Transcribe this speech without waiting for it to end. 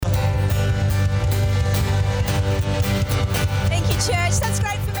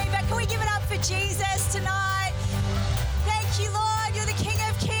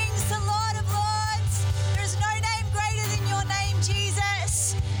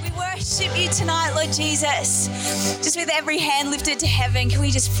worship you tonight, Lord Jesus. Just with every hand lifted to heaven, can we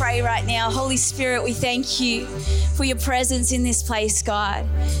just pray right now? Holy Spirit, we thank you for your presence in this place, God.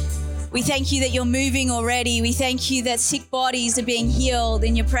 We thank you that you're moving already. We thank you that sick bodies are being healed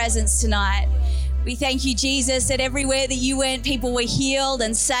in your presence tonight. We thank you, Jesus, that everywhere that you went, people were healed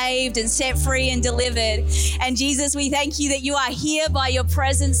and saved and set free and delivered. And Jesus, we thank you that you are here by your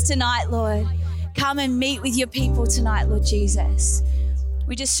presence tonight, Lord. Come and meet with your people tonight, Lord Jesus.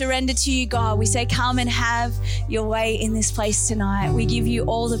 We just surrender to you, God. We say, come and have your way in this place tonight. We give you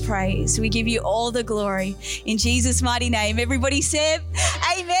all the praise. We give you all the glory. In Jesus' mighty name, everybody said,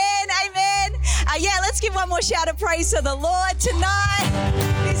 amen, amen. Let's give one more shout of praise to the Lord tonight.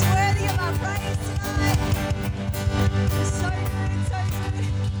 He's worthy of our praise tonight. So good, so good.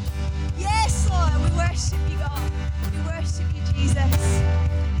 Yes, Lord, we worship you, God. We worship you, Jesus.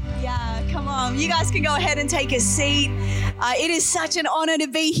 Yeah, come on. You guys can go ahead and take a seat. It is such an honor to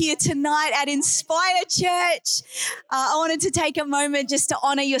be here tonight at Inspire Church. I wanted to take a moment just to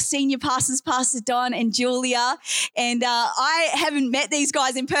honor your senior pastors, Pastor Don and Julia. And I haven't met these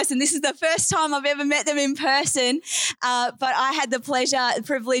guys in person. This is the first time I've ever met them in person. But I had the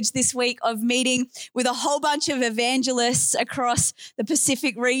privilege this week of meeting with a whole bunch of evangelists across the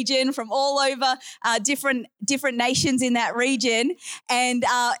Pacific region from all over different nations in that region. And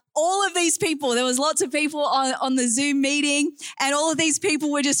all of these people, there was lots of people on the Zoom meeting, and all of these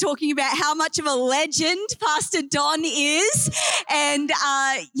people were just talking about how much of a legend Pastor Don is. And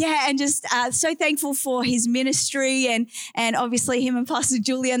just so thankful for his ministry and obviously him and Pastor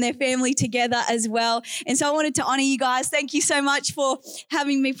Julia and their family together as well. And so I wanted to honor you guys. Thank you so much for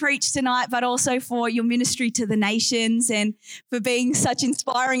having me preach tonight, but also for your ministry to the nations and for being such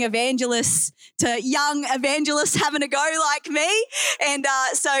inspiring evangelists to young evangelists having a go like me. And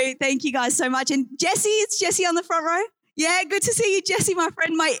so thank you guys so much. And Jesse, it's Jesse on the front row. Yeah, good to see you, Jesse, my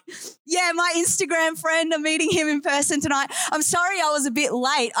friend, my Instagram friend. I'm meeting him in person tonight. I'm sorry I was a bit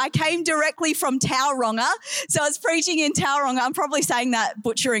late. I came directly from Tauranga, so I was preaching in Tauranga. I'm probably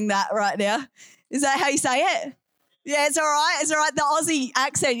butchering that right now. Is that how you say it? Yeah, it's all right. It's all right. The Aussie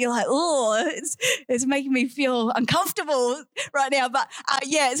accent, you're like, oh, it's making me feel uncomfortable right now. But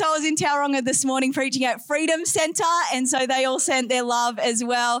so I was in Tauranga this morning preaching at Freedom Centre, and so they all sent their love as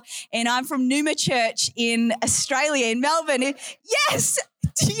well. And I'm from Numa Church in Australia, in Melbourne. Yes,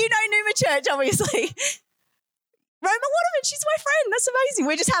 do you know Numa Church, obviously? Roma Waterman, she's my friend. That's amazing.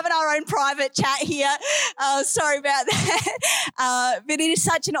 We're just having our own private chat here. Sorry about that. But it is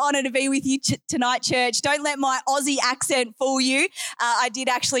such an honour to be with you tonight, church. Don't let my Aussie accent fool you. I did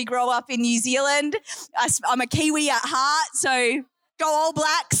actually grow up in New Zealand. I'm a Kiwi at heart, so go All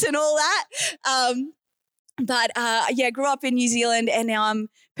Blacks and all that. Grew up in New Zealand, and now I'm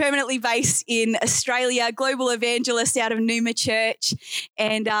permanently based in Australia, global evangelist out of Numa Church.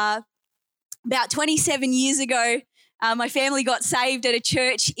 And about 27 years ago, my family got saved at a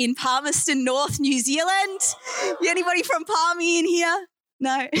church in Palmerston North, New Zealand. Anybody from Palmy in here?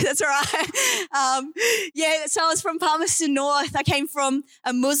 No, that's all right. So I was from Palmerston North. I came from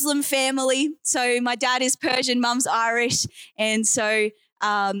a Muslim family. So my dad is Persian, mum's Irish. And so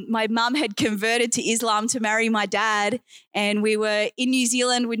my mum had converted to Islam to marry my dad, and we were in New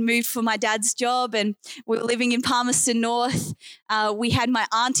Zealand. We'd moved for my dad's job, and we were living in Palmerston North. We had my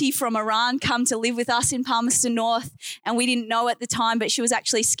auntie from Iran come to live with us in Palmerston North, and we didn't know at the time, but she was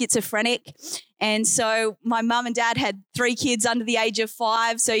actually schizophrenic. And so my mum and dad had 3 kids under the age of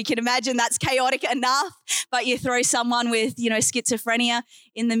 5. So you can imagine that's chaotic enough, but you throw someone with, schizophrenia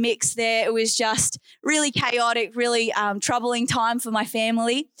in the mix there. It was just really chaotic, really troubling time for my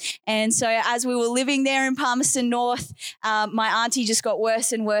family. And so as we were living there in Palmerston North, my auntie just got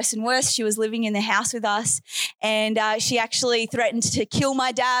worse and worse and worse. She was living in the house with us, and she actually threatened to kill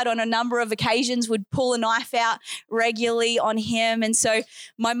my dad on a number of occasions, would pull a knife out regularly on him. And so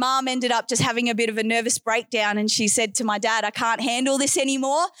my mum ended up just having a bit of a nervous breakdown, and she said to my dad, I can't handle this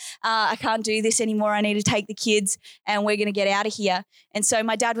anymore. I can't do this anymore. I need to take the kids and we're going to get out of here. And so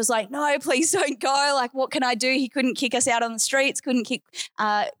my dad was like, no, please don't go. Like, what can I do? He couldn't kick us out on the streets, couldn't kick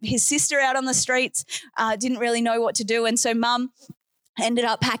his sister out on the streets, didn't really know what to do. And so mum ended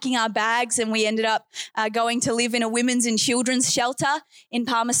up packing our bags, and we ended up going to live in a women's and children's shelter in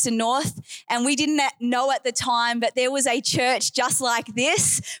Palmerston North. And we didn't know at the time, but there was a church just like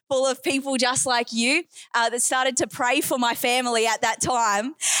this, full of people just like you, that started to pray for my family at that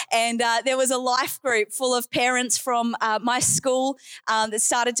time. And there was a life group full of parents from my school that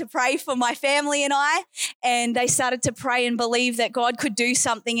started to pray for my family and I. And they started to pray and believe that God could do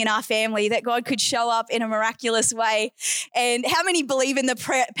something in our family, that God could show up in a miraculous way. And how many believe in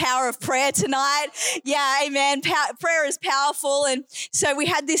the power of prayer tonight? Yeah, amen. Prayer is powerful. And so we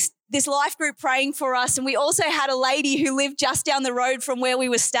had this this life group praying for us. And we also had a lady who lived just down the road from where we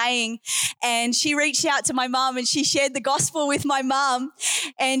were staying. And she reached out to my mum and she shared the gospel with my mum.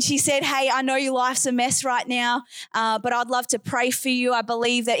 And she said, hey, I know your life's a mess right now, but I'd love to pray for you. I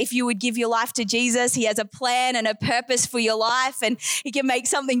believe that if you would give your life to Jesus, he has a plan and a purpose for your life and he can make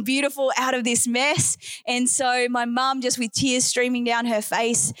something beautiful out of this mess. And so my mum, just with tears streaming down her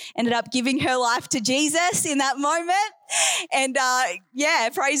face, ended up giving her life to Jesus in that moment. And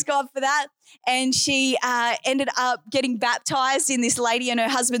praise God for that. And she ended up getting baptized in this lady and her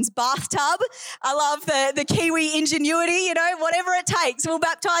husband's bathtub. I love the Kiwi ingenuity, whatever it takes. We'll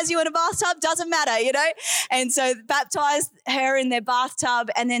baptize you in a bathtub, doesn't matter, And so baptized her in their bathtub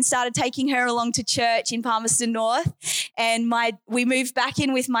and then started taking her along to church in Palmerston North. And we moved back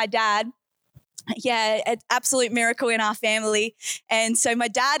in with my dad. Yeah, an absolute miracle in our family. And so my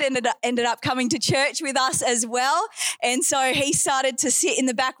dad ended up coming to church with us as well. And so he started to sit in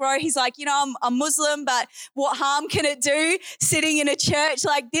the back row. He's like, I'm Muslim, but what harm can it do sitting in a church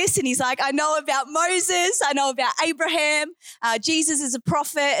like this? And he's like, I know about Moses. I know about Abraham. Jesus is a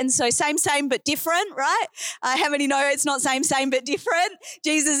prophet. And so same, but different, right? How many know it's not same, but different?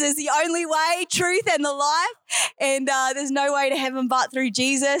 Jesus is the only way, truth, and the life. And there's no way to heaven but through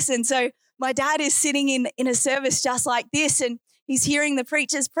Jesus. And so my dad is sitting in a service just like this, and he's hearing the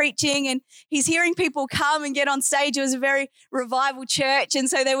preachers preaching and he's hearing people come and get on stage. It was a very revival church, and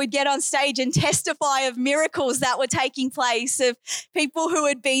so they would get on stage and testify of miracles that were taking place, of people who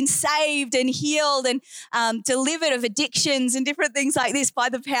had been saved and healed and delivered of addictions and different things like this by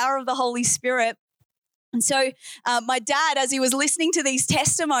the power of the Holy Spirit. And so my dad, as he was listening to these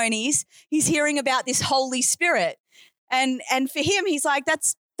testimonies, he's hearing about this Holy Spirit. And for him, he's like,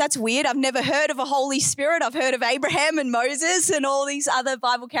 that's weird. I've never heard of a Holy Spirit. I've heard of Abraham and Moses and all these other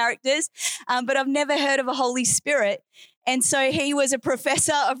Bible characters, but I've never heard of a Holy Spirit. And so he was a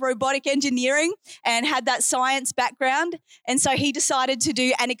professor of robotic engineering and had that science background. And so he decided to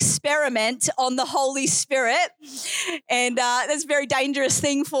do an experiment on the Holy Spirit. And that's a very dangerous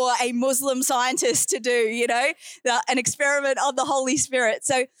thing for a Muslim scientist to do, an experiment on the Holy Spirit.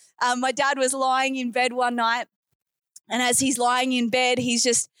 So my dad was lying in bed one night. And as he's lying in bed, he's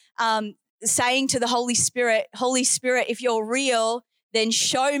just saying to the Holy Spirit, if you're real, then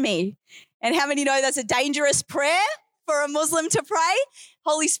show me. And how many know that's a dangerous prayer for a Muslim to pray?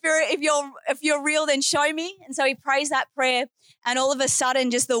 Holy Spirit, if you're real, then show me. And so he prays that prayer. And all of a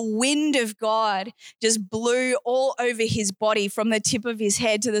sudden, just the wind of God just blew all over his body from the tip of his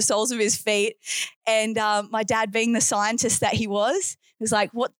head to the soles of his feet. And my dad, being the scientist that he was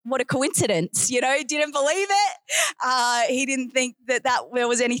like, what a coincidence, didn't believe it. He didn't think that there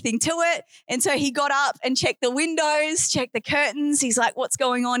was anything to it. And so he got up and checked the windows, checked the curtains. He's like, what's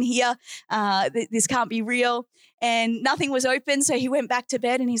going on here? This can't be real. And nothing was open. So he went back to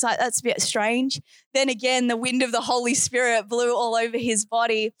bed and he's like, that's a bit strange. Then again, the wind of the Holy Spirit blew all over his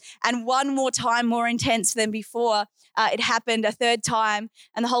body. And one more time, more intense than before, it happened a third time.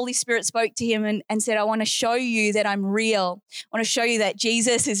 And the Holy Spirit spoke to him and said, I want to show you that I'm real. I want to show you that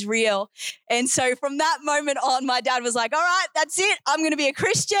Jesus is real. And so from that moment on, my dad was like, all right, that's it. I'm going to be a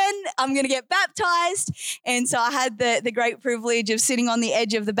Christian. I'm going to get baptized. And so I had the great privilege of sitting on the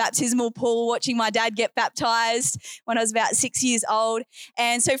edge of the baptismal pool, watching my dad get baptized when I was about 6 years old.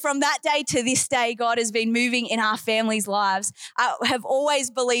 And so from that day to this day, God has been moving in our family's lives. I have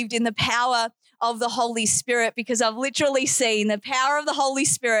always believed in the power of the Holy Spirit because I've literally seen the power of the Holy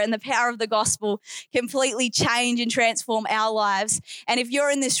Spirit and the power of the gospel completely change and transform our lives. And if you're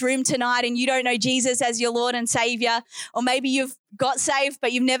in this room tonight and you don't know Jesus as your Lord and Savior, or maybe you've got saved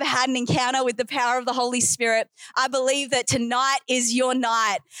but you've never had an encounter with the power of the Holy Spirit, I believe that tonight is your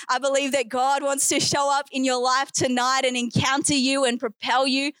night. I believe that God wants to show up in your life tonight and encounter you and propel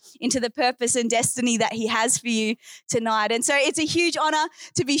you into the purpose and destiny that he has for you tonight. And so it's a huge honor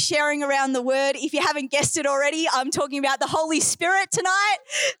to be sharing around the word. If you haven't guessed it already, I'm talking about the Holy Spirit tonight,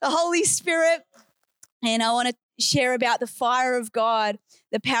 the Holy Spirit. And I want to share about the fire of God,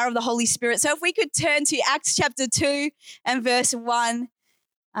 the power of the Holy Spirit. So if we could turn to Acts chapter 2 and verse 1,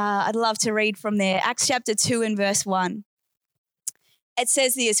 I'd love to read from there. Acts chapter 2 and verse 1. It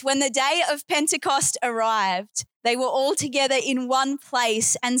says this, when the day of Pentecost arrived, they were all together in one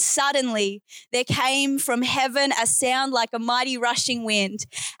place, and suddenly there came from heaven a sound like a mighty rushing wind,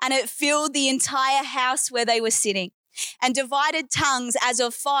 and it filled the entire house where they were sitting. And divided tongues as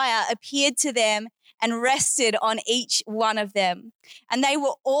of fire appeared to them and rested on each one of them. And they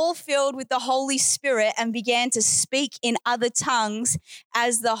were all filled with the Holy Spirit and began to speak in other tongues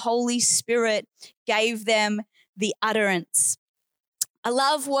as the Holy Spirit gave them the utterance. I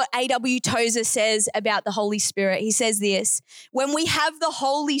love what A.W. Tozer says about the Holy Spirit. He says this: when we have the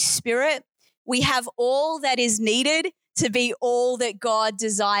Holy Spirit, we have all that is needed to be all that God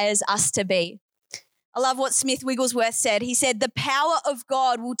desires us to be. I love what Smith Wigglesworth said. He said, the power of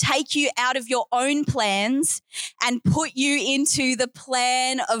God will take you out of your own plans and put you into the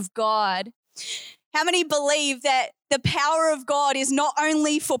plan of God. How many believe that the power of God is not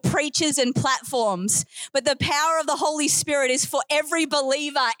only for preachers and platforms, but the power of the Holy Spirit is for every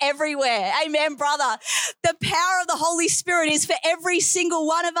believer everywhere? Amen, brother. The power of the Holy Spirit is for every single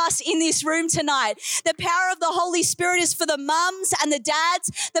one of us in this room tonight. The power of the Holy Spirit is for the mums and the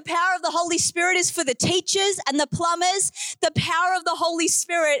dads. The power of the Holy Spirit is for the teachers and the plumbers. The power of the Holy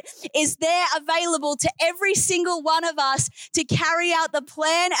Spirit is there available to every single one of us to carry out the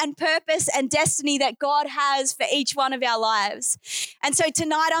plan and purpose and destiny that God has for each one of our lives. And so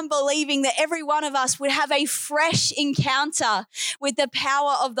tonight I'm believing that every one of us would have a fresh encounter with the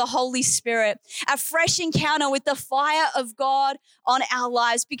power of the Holy Spirit, a fresh encounter with the fire of God on our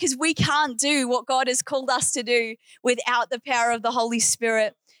lives, because we can't do what God has called us to do without the power of the Holy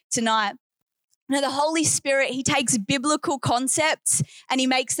Spirit tonight. Now, the Holy Spirit, he takes biblical concepts and he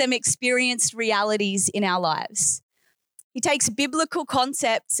makes them experienced realities in our lives. He takes biblical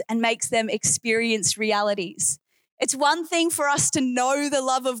concepts and makes them experienced realities. It's one thing for us to know the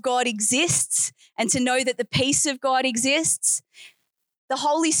love of God exists and to know that the peace of God exists. The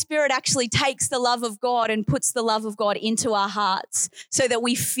Holy Spirit actually takes the love of God and puts the love of God into our hearts so that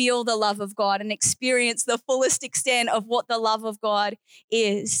we feel the love of God and experience the fullest extent of what the love of God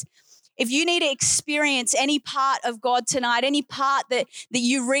is. If you need to experience any part of God tonight, any part that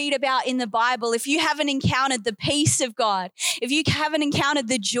you read about in the Bible, if you haven't encountered the peace of God, if you haven't encountered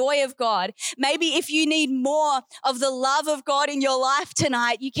the joy of God, maybe if you need more of the love of God in your life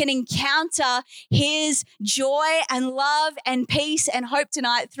tonight, you can encounter his joy and love and peace and hope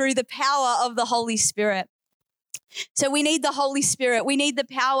tonight through the power of the Holy Spirit. So we need the Holy Spirit. We need the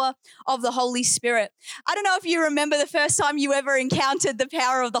power of the Holy Spirit. I don't know if you remember the first time you ever encountered the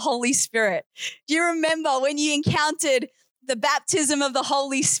power of the Holy Spirit. Do you remember when you encountered the baptism of the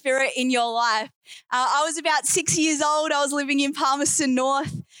Holy Spirit in your life? I was about 6 years old. I was living in Palmerston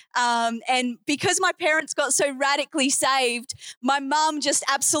North. And because my parents got so radically saved, my mum just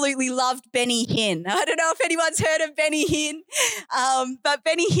absolutely loved Benny Hinn. I don't know if anyone's heard of Benny Hinn, but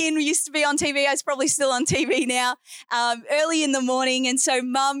Benny Hinn used to be on TV. It's probably still on TV now, early in the morning. And so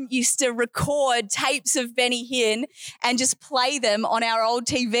mum used to record tapes of Benny Hinn and just play them on our old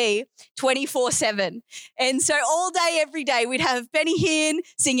TV 24/7. And so all day, every day, we'd have Benny Hinn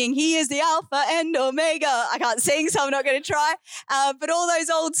singing, "He is the Alpha and Omega." I can't sing, so I'm not going to try. But all those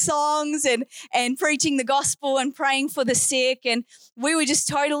old songs and preaching the gospel and praying for the sick. And we were just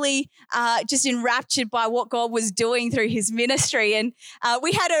totally just enraptured by what God was doing through his ministry. And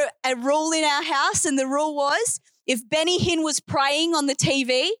we had a rule in our house, and the rule was if Benny Hinn was praying on the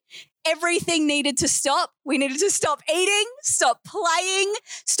TV, everything needed to stop. We needed to stop eating, stop playing,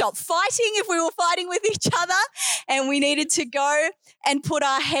 stop fighting if we were fighting with each other. And we needed to go and put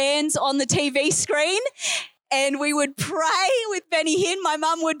our hands on the TV screen. And we would pray with Benny Hinn. My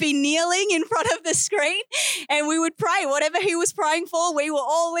mum would be kneeling in front of the screen and we would pray. Whatever he was praying for, we were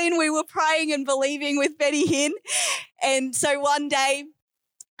all in. We were praying and believing with Benny Hinn. And so one day,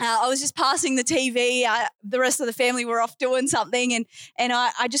 I was just passing the TV. The rest of the family were off doing something, and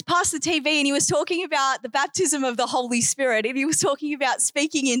I just passed the TV, and he was talking about the baptism of the Holy Spirit, and he was talking about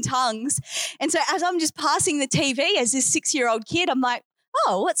speaking in tongues. And so as I'm just passing the TV as this 6-year-old kid, I'm like,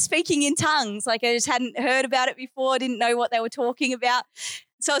 oh, what's speaking in tongues? Like I just hadn't heard about it before, didn't know what they were talking about.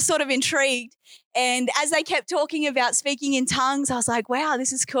 So I was sort of intrigued. And as they kept talking about speaking in tongues, I was like, wow,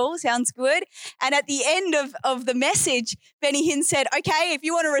 this is cool. Sounds good. And at the end of the message, Benny Hinn said, okay, if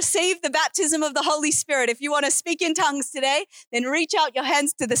you want to receive the baptism of the Holy Spirit, if you want to speak in tongues today, then reach out your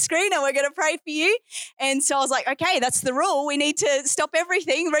hands to the screen and we're going to pray for you. And so I was like, okay, that's the rule. We need to stop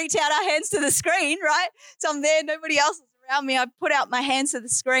everything, reach out our hands to the screen, right? So I'm there, nobody else is around me. I put out my hands to the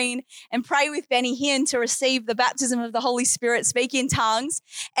screen and pray with Benny Hinn to receive the baptism of the Holy Spirit, speak in tongues.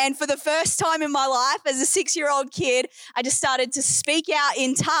 And for the first time in my life as a 6-year-old kid, I just started to speak out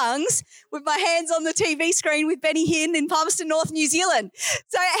in tongues with my hands on the TV screen with Benny Hinn in Palmerston North, New Zealand.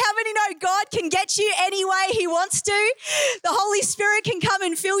 So how many know God can get you any way he wants to? The Holy Spirit can come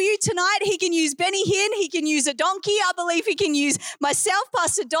and fill you tonight. He can use Benny Hinn. He can use a donkey. I believe he can use myself,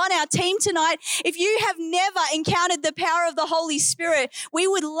 Pastor Don, our team tonight. If you have never encountered the power power of the Holy Spirit, we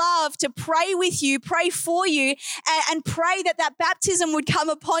would love to pray with you, pray for you, and pray that baptism would come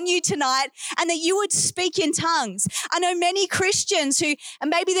upon you tonight and that you would speak in tongues. I know many Christians who, and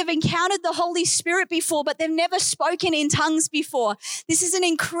maybe they've encountered the Holy Spirit before, but they've never spoken in tongues before. This is an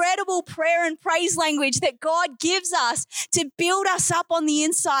incredible prayer and praise language that God gives us to build us up on the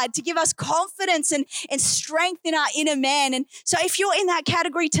inside, to give us confidence and strength in our inner man. And so if you're in that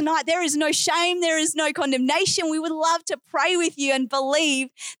category tonight, there is no shame, there is no condemnation. We would love to pray with you and believe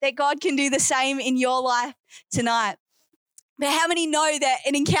that God can do the same in your life tonight. But how many know that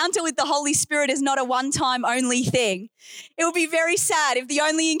an encounter with the Holy Spirit is not a one-time only thing? It would be very sad if the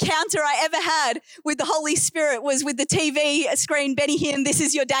only encounter I ever had with the Holy Spirit was with the TV screen, Benny Hinn, This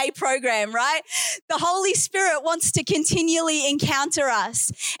Is Your Day program, right? The Holy Spirit wants to continually encounter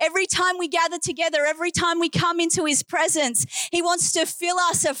us. Every time we gather together, every time we come into his presence, he wants to fill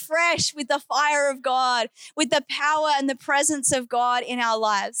us afresh with the fire of God, with the power and the presence of God in our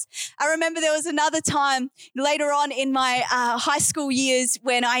lives. I remember there was another time later on in my high school years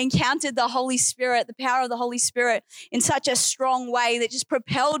when I encountered the Holy Spirit, the power of the Holy Spirit in such a strong way that just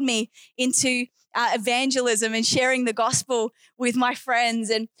propelled me into evangelism and sharing the gospel with my friends.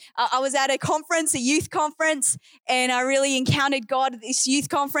 And I was at a conference, a youth conference, and I really encountered God at this youth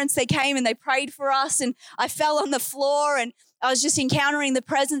conference. They came and they prayed for us, and I fell on the floor and I was just encountering the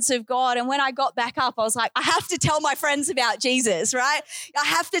presence of God. And when I got back up, I was like, I have to tell my friends about Jesus, right? I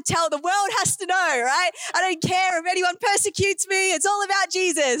have to tell, the world has to know, right? I don't care if anyone persecutes me. It's all about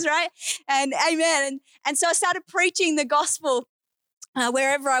Jesus, right? And amen. And so I started preaching the gospel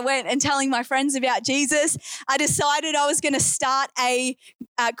wherever I went and telling my friends about Jesus. I decided I was going to start a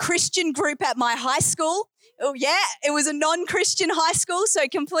Christian group at my high school. Oh, yeah, it was a non-Christian high school, so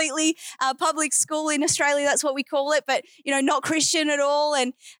completely public school in Australia, that's what we call it, but, not Christian at all.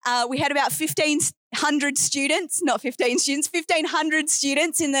 And we had about 1,500 students, not 15 students, 1,500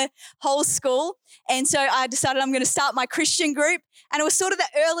 students in the whole school. And so I decided I'm going to start my Christian group. And it was sort of the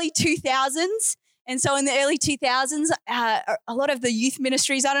early 2000s. And so in the early 2000s, a lot of the youth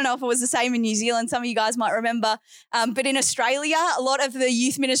ministries, I don't know if it was the same in New Zealand, some of you guys might remember, but in Australia, a lot of the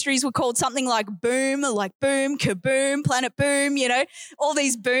youth ministries were called something like Boom, Kaboom, Planet Boom, all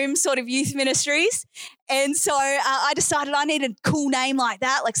these Boom sort of youth ministries. And so I decided I needed a cool name like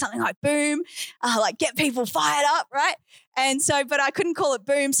that, like something like Boom, like get people fired up, right? And so, but I couldn't call it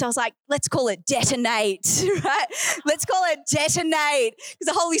Boom. So I was like, let's call it Detonate, right? Let's call it Detonate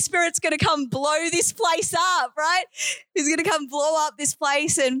because the Holy Spirit's going to come blow this place up, right? He's going to come blow up this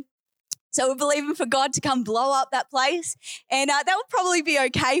place. And so we're believing for God to come blow up that place. And that would probably be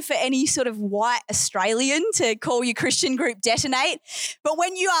okay for any sort of white Australian to call your Christian group Detonate. But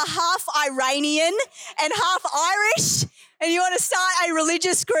when you are half Iranian and half Irish and you want to start a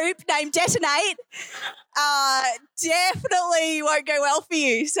religious group named Detonate, definitely won't go well for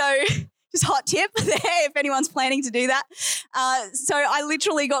you. So just hot tip there if anyone's planning to do that. So I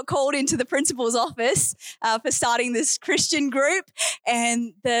literally got called into the principal's office for starting this Christian group.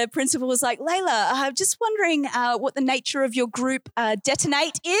 And the principal was like, Layla, I'm just wondering what the nature of your group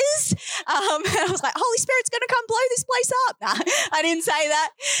Detonate is. And I was like, Holy Spirit's going to come blow this place up. Nah, I didn't say that.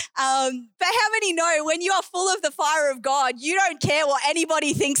 But how many know when you are full of the fire of God, you don't care what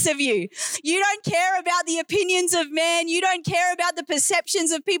anybody thinks of you. You don't care about the opinions of man. You don't care about the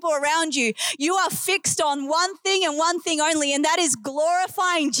perceptions of people around you. You are fixed on one thing and one thing only, and that is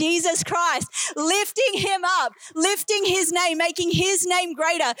glorifying Jesus Christ, lifting him up, lifting his name, making his name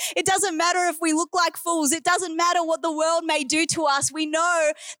greater. It doesn't matter if we look like fools. It doesn't matter what the world may do to us. We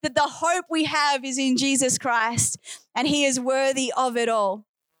know that the hope we have is in Jesus Christ, and he is worthy of it all.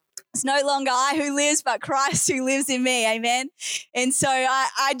 It's no longer I who lives, but Christ who lives in me. Amen. And so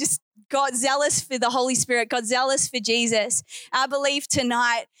I just got zealous for the Holy Spirit, got zealous for Jesus. I believe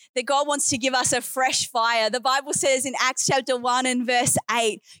tonight that God wants to give us a fresh fire. The Bible says in Acts chapter 1 and verse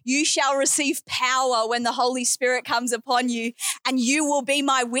 8, you shall receive power when the Holy Spirit comes upon you, and you will be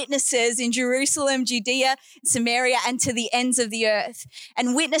my witnesses in Jerusalem, Judea, Samaria, and to the ends of the earth.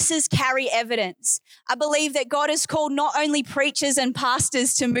 And witnesses carry evidence. I believe that God has called not only preachers and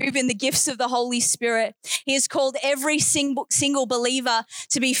pastors to move in the gifts of the Holy Spirit, he has called every single believer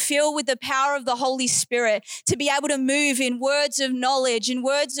to be filled with the power of the Holy Spirit, to be able to move in words of knowledge, in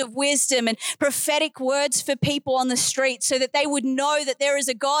words of wisdom and prophetic words for people on the street so that they would know that there is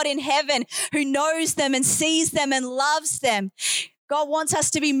a God in heaven who knows them and sees them and loves them. God wants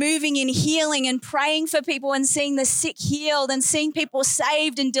us to be moving in healing and praying for people and seeing the sick healed and seeing people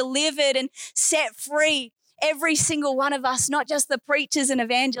saved and delivered and set free. every single one of us, not just the preachers and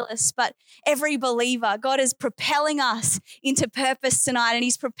evangelists, but every believer. God is propelling us into purpose tonight, and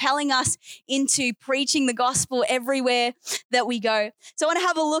he's propelling us into preaching the gospel everywhere that we go. So I want to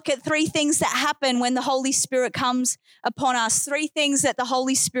have a look at 3 things that happen when the Holy Spirit comes upon us, 3 things that the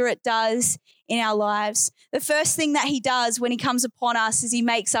Holy Spirit does in our lives. The first thing that he does when he comes upon us is he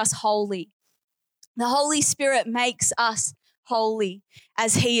makes us holy. The Holy Spirit makes us holy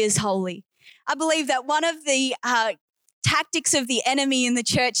as he is holy. I believe that one of the tactics of the enemy in the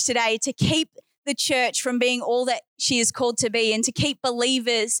church today to keep the church from being all that she is called to be, and to keep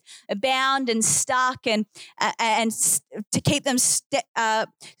believers bound and stuck, and to keep them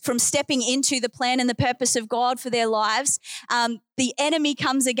from stepping into the plan and the purpose of God for their lives. The enemy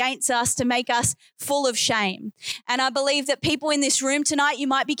comes against us to make us full of shame. And I believe that people in this room tonight, you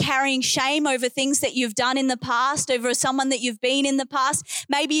might be carrying shame over things that you've done in the past, over someone that you've been in the past,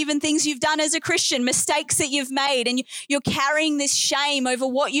 maybe even things you've done as a Christian, mistakes that you've made, and you're carrying this shame over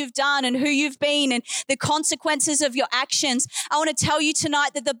what you've done and who you've been and the consequences of your actions. I want to tell you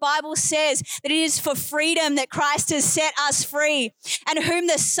tonight that the Bible says that it is for freedom that Christ has set us free, and whom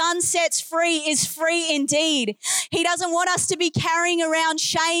the Son sets free is free indeed. He doesn't want us to be carrying around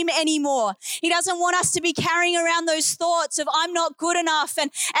shame anymore. He doesn't want us to be carrying around those thoughts of I'm not good enough, and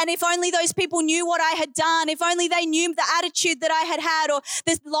if only those people knew what I had done, if only they knew the attitude that I had, or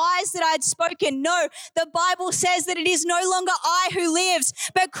the lies that I had spoken. No, the Bible says that it is no longer I who lives,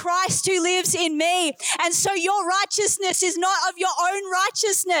 but Christ who lives in me. And so your righteousness is not of your own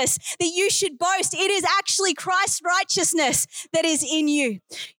righteousness that you should boast. It is actually Christ's righteousness that is in you.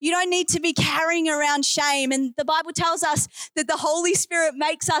 You don't need to be carrying around shame. And the Bible tells us that the Holy Spirit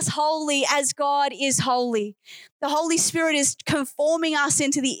makes us holy as God is holy. The Holy Spirit is conforming us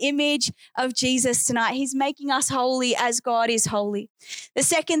into the image of Jesus tonight. He's making us holy as God is holy. The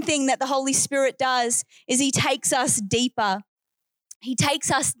second thing that the Holy Spirit does is he takes us deeper. He takes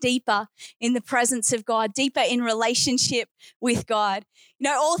us deeper in the presence of God, deeper in relationship with God. You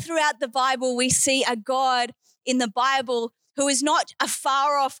know, all throughout the Bible, we see a God in the Bible who is not a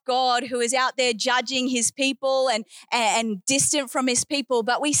far off God who is out there judging his people and distant from his people,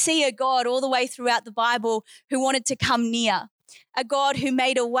 but we see a God all the way throughout the Bible who wanted to come near, a God who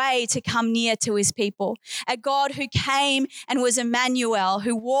made a way to come near to his people, a God who came and was Emmanuel,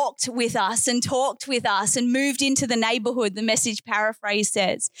 who walked with us and talked with us and moved into the neighborhood, the Message paraphrase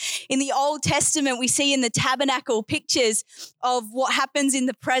says. In the Old Testament, we see in the tabernacle pictures of what happens in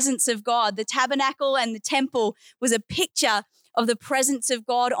the presence of God. The tabernacle and the temple was a picture of the presence of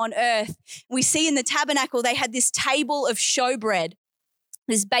God on earth. We see in the tabernacle, they had this table of showbread.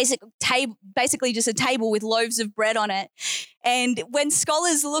 This basically just a table with loaves of bread on it. And when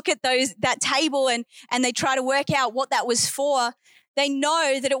scholars look at that table and they try to work out what that was for, they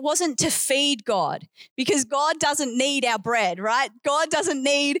know that it wasn't to feed God, because God doesn't need our bread, right? God doesn't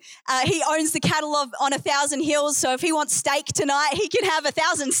need, he owns the cattle on 1,000 hills. So if he wants steak tonight, he can have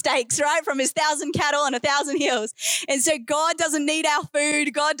 1,000 steaks, right? From his 1,000 cattle on 1,000 hills. And so God doesn't need our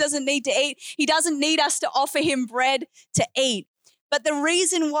food. God doesn't need to eat. He doesn't need us to offer him bread to eat. But the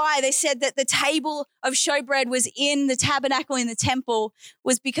reason why they said that the table of showbread was in the tabernacle in the temple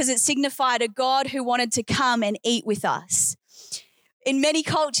was because it signified a God who wanted to come and eat with us. In many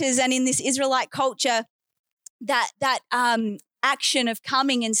cultures and in this Israelite culture, that action of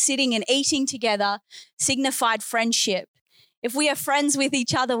coming and sitting and eating together signified friendship. If we are friends with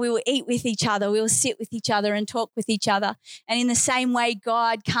each other, we will eat with each other. We will sit with each other and talk with each other. And in the same way,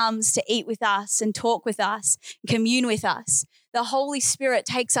 God comes to eat with us and talk with us and commune with us. The Holy Spirit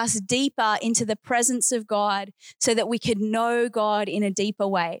takes us deeper into the presence of God so that we could know God in a deeper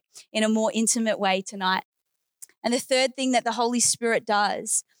way, in a more intimate way tonight. And the third thing that the Holy Spirit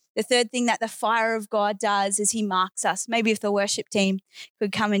does, the third thing that the fire of God does, is he marks us. Maybe if the worship team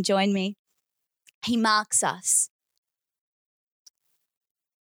could come and join me. He marks us.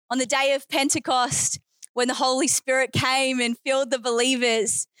 On the day of Pentecost, when the Holy Spirit came and filled the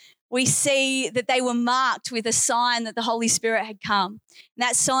believers, we see that they were marked with a sign that the Holy Spirit had come. And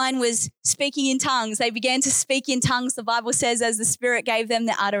that sign was speaking in tongues. They began to speak in tongues, the Bible says, as the Spirit gave them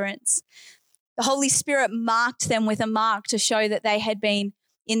the utterance. The Holy Spirit marked them with a mark to show that they had been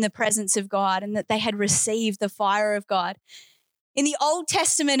in the presence of God and that they had received the fire of God. In the Old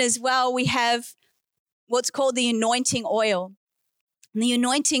Testament as well, we have what's called the anointing oil. And the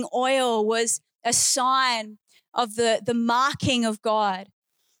anointing oil was a sign of the marking of God.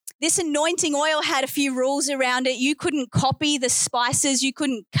 This anointing oil had a few rules around it. You couldn't copy the spices. You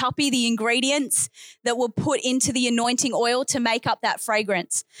couldn't copy the ingredients that were put into the anointing oil to make up that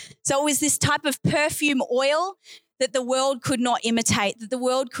fragrance. So it was this type of perfume oil that the world could not imitate, that the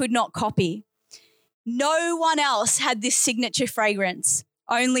world could not copy. No one else had this signature fragrance,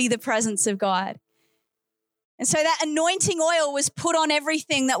 only the presence of God. And so that anointing oil was put on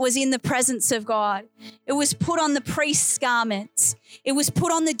everything that was in the presence of God. It was put on the priest's garments. It was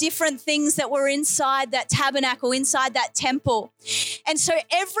put on the different things that were inside that tabernacle, inside that temple. And so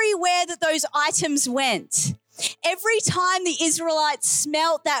everywhere that those items went, every time the Israelites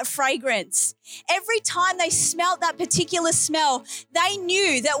smelt that fragrance, every time they smelt that particular smell, they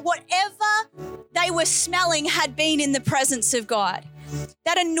knew that whatever they were smelling had been in the presence of God.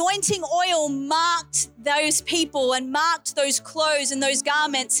 That anointing oil marked those people and marked those clothes and those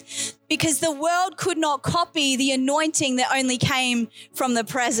garments because the world could not copy the anointing that only came from the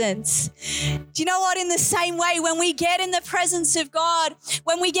presence. Do you know what? In the same way, when we get in the presence of God,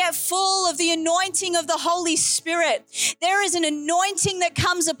 when we get full of the anointing of the Holy Spirit, there is an anointing that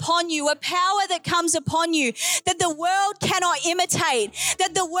comes upon you, a power that comes upon you that the world cannot imitate,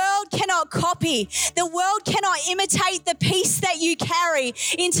 that the world cannot copy. The world cannot imitate the peace that you carry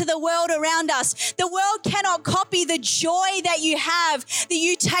into the world around us. The world cannot copy the joy that you have, that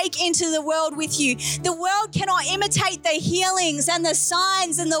you take into the world with you. The world cannot imitate the healings and the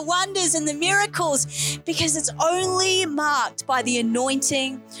signs and the wonders and the miracles because it's only marked by the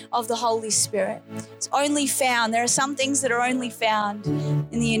anointing of the Holy Spirit. It's only found. There are some things that are only found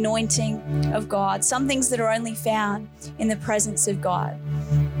in the anointing of God, some things that are only found in the presence of God.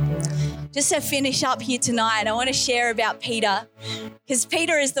 Just to finish up here tonight, I want to share about Peter, because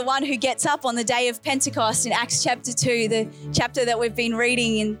Peter is the one who gets up on the day of Pentecost in Acts chapter 2, the chapter that we've been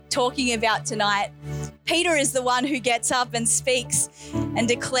reading and talking about tonight. Peter is the one who gets up and speaks and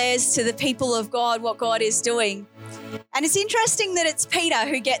declares to the people of God what God is doing. And it's interesting that it's Peter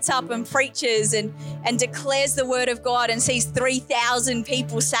who gets up and preaches and declares the word of God and sees 3,000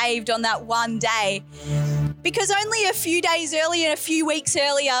 people saved on that one day. Because only a few days earlier, a few weeks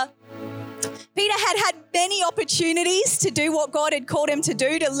earlier, Peter had many opportunities to do what God had called him to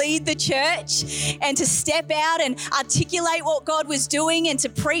do, to lead the church and to step out and articulate what God was doing and to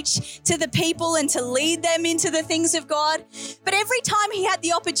preach to the people and to lead them into the things of God. But every time he had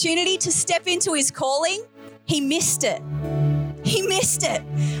the opportunity to step into his calling, he missed it. He missed it.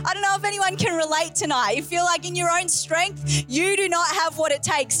 I don't know if anyone can relate tonight. You feel like in your own strength, you do not have what it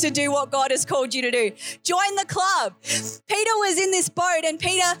takes to do what God has called you to do. Join the club. Peter was in this boat and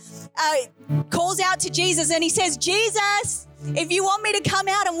Peter calls out to Jesus and he says, Jesus, if you want me to come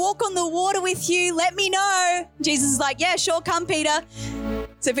out and walk on the water with you, let me know. Jesus is like, yeah, sure, come, Peter.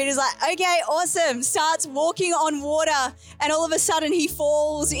 So Peter's like, okay, awesome. Starts walking on water and all of a sudden he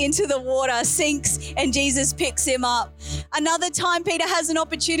falls into the water, sinks, and Jesus picks him up. Another time Peter has an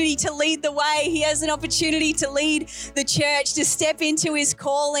opportunity to lead the way. He has an opportunity to lead the church, to step into his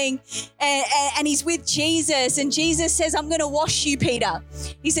calling, and he's with Jesus. And Jesus says, I'm going to wash you, Peter.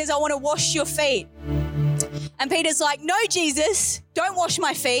 He says, I want to wash your feet. And Peter's like, no, Jesus, don't wash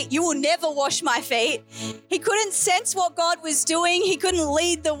my feet. You will never wash my feet. He couldn't sense what God was doing. He couldn't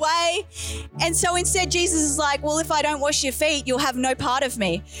lead the way. And so instead, Jesus is like, well, if I don't wash your feet, you'll have no part of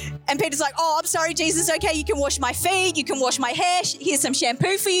me. And Peter's like, oh, I'm sorry, Jesus. Okay, you can wash my feet. You can wash my hair. Here's some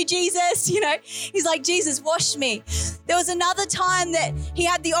shampoo for you, Jesus. You know, he's like, Jesus, wash me. There was another time that he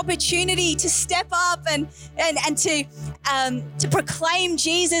had the opportunity to step up and to proclaim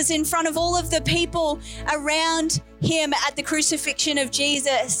Jesus in front of all of the people around him at the crucifixion of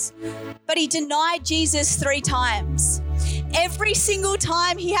Jesus. But he denied Jesus 3 times. Every single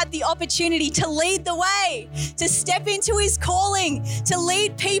time he had the opportunity to lead the way, to step into his calling, to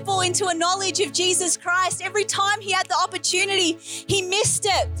lead people into a knowledge of Jesus Christ, every time he had the opportunity, he missed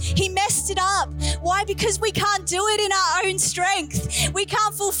it. He messed it up. Why? Because we can't do it in our own strength. We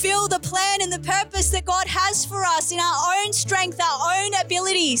can't fulfill the plan and the purpose that God has for us in our own strength, our own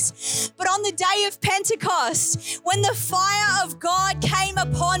abilities. But on the day of Pentecost, when the fire of God came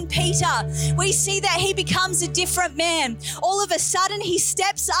upon Peter, we see that he becomes a different man. All of a sudden, he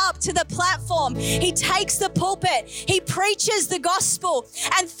steps up to the platform. He takes the pulpit. He preaches the gospel.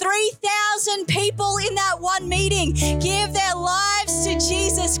 And 3,000 people in that one meeting give their lives to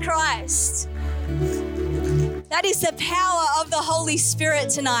Jesus Christ. That is the power of the Holy Spirit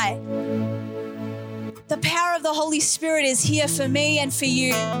tonight. The power of the Holy Spirit is here for me and for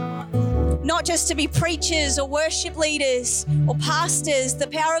you. Not just to be preachers or worship leaders or pastors. The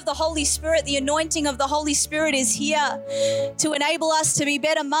power of the Holy Spirit, the anointing of the Holy Spirit is here to enable us to be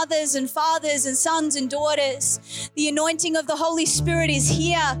better mothers and fathers and sons and daughters. The anointing of the Holy Spirit is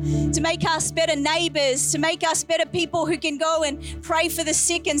here to make us better neighbors, to make us better people who can go and pray for the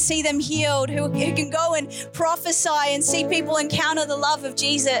sick and see them healed, who can go and prophesy and see people encounter the love of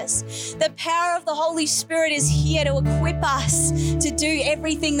Jesus. The power of the Holy Spirit is here to equip us to do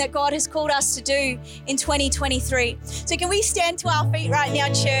everything that God has called called us to do in 2023. So can we stand to our feet right now,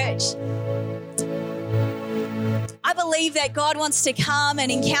 church? I believe that God wants to come and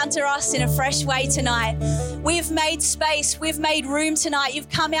encounter us in a fresh way tonight. We've made space. We've made room tonight. You've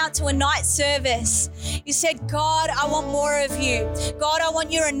come out to a night service. You said, God, I want more of you. God, I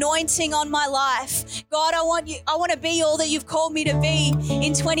want your anointing on my life. God, I want to be all that you've called me to be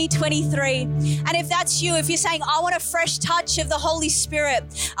in 2023. And if that's you, if you're saying, I want a fresh touch of the Holy Spirit,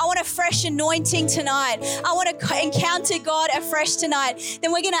 I want a fresh anointing tonight, I want to encounter God afresh tonight,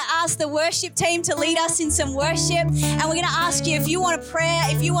 then we're going to ask the worship team to lead us in some worship. And we're going to ask you, if you want a prayer,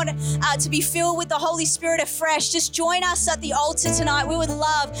 if you want to be filled with the Holy Spirit afresh, just join us at the altar tonight. We would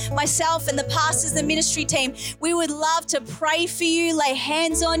love, myself and the pastors, the ministry team, we would love to pray for you, lay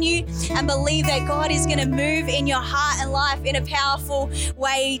hands on you, and believe that God is going to move in your heart and life in a powerful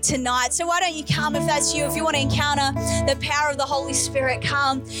way tonight. So why don't you come if that's you, if you want to encounter the power of the Holy Spirit,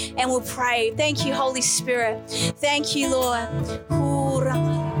 come and we'll pray. Thank you, Holy Spirit. Thank you, Lord.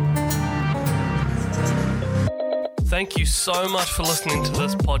 Thank you so much for listening to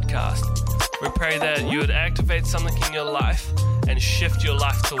this podcast. We pray that you would activate something in your life and shift your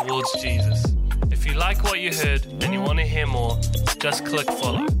life towards Jesus. If you like what you heard and you want to hear more, just click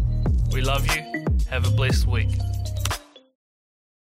follow. We love you. Have a blessed week.